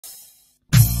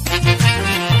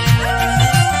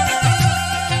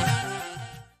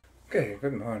Okay,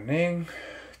 good morning.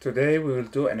 Today we will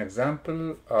do an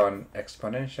example on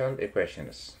exponential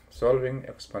equations, solving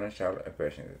exponential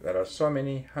equations. There are so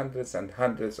many hundreds and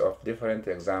hundreds of different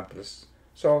examples.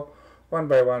 So one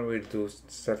by one we'll do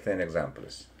certain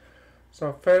examples.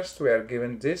 So first we are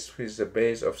given this with the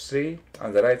base of 3.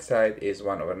 On the right side is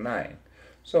 1 over 9.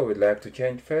 So we'd like to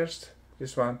change first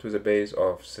this one to the base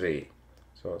of 3.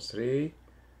 So 3x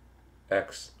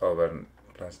over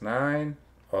plus 9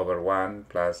 over 1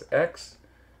 plus x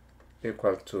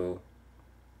equal to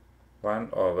 1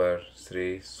 over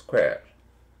 3 square.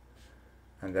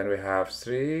 And then we have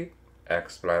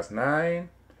 3x plus 9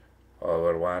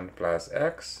 over 1 plus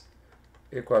x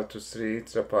equal to 3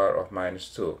 to the power of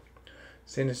minus 2.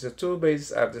 Since the two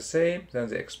bases are the same, then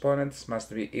the exponents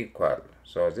must be equal.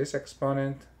 So this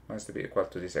exponent must be equal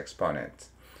to this exponent.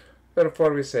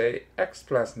 Therefore we say x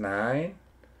plus 9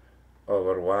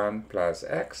 over 1 plus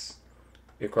x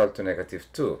equal to negative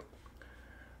 2.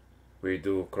 We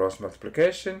do cross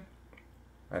multiplication,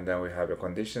 and then we have a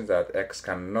condition that x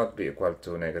cannot be equal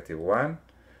to negative 1.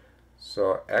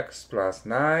 So x plus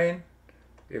 9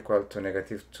 equal to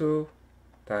negative 2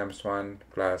 times 1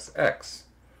 plus x.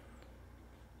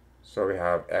 So we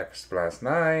have x plus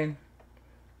 9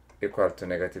 equal to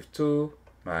negative 2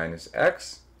 minus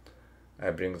x.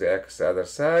 I bring the x to the other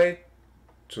side,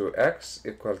 2x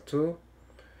equal to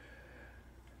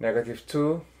negative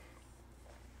 2.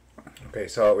 Okay,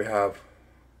 so we have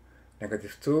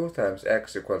negative 2 times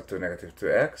x equal to negative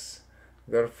 2x.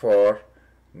 Therefore,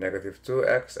 negative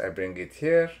 2x, I bring it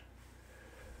here.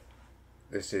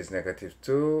 This is negative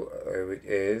 2, which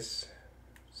is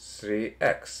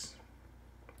 3x.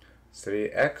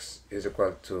 3x is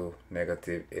equal to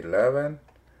negative 11.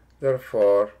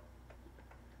 Therefore,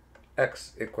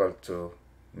 x equal to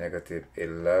negative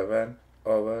 11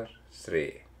 over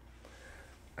 3.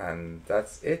 And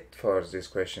that's it for this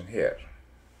question here.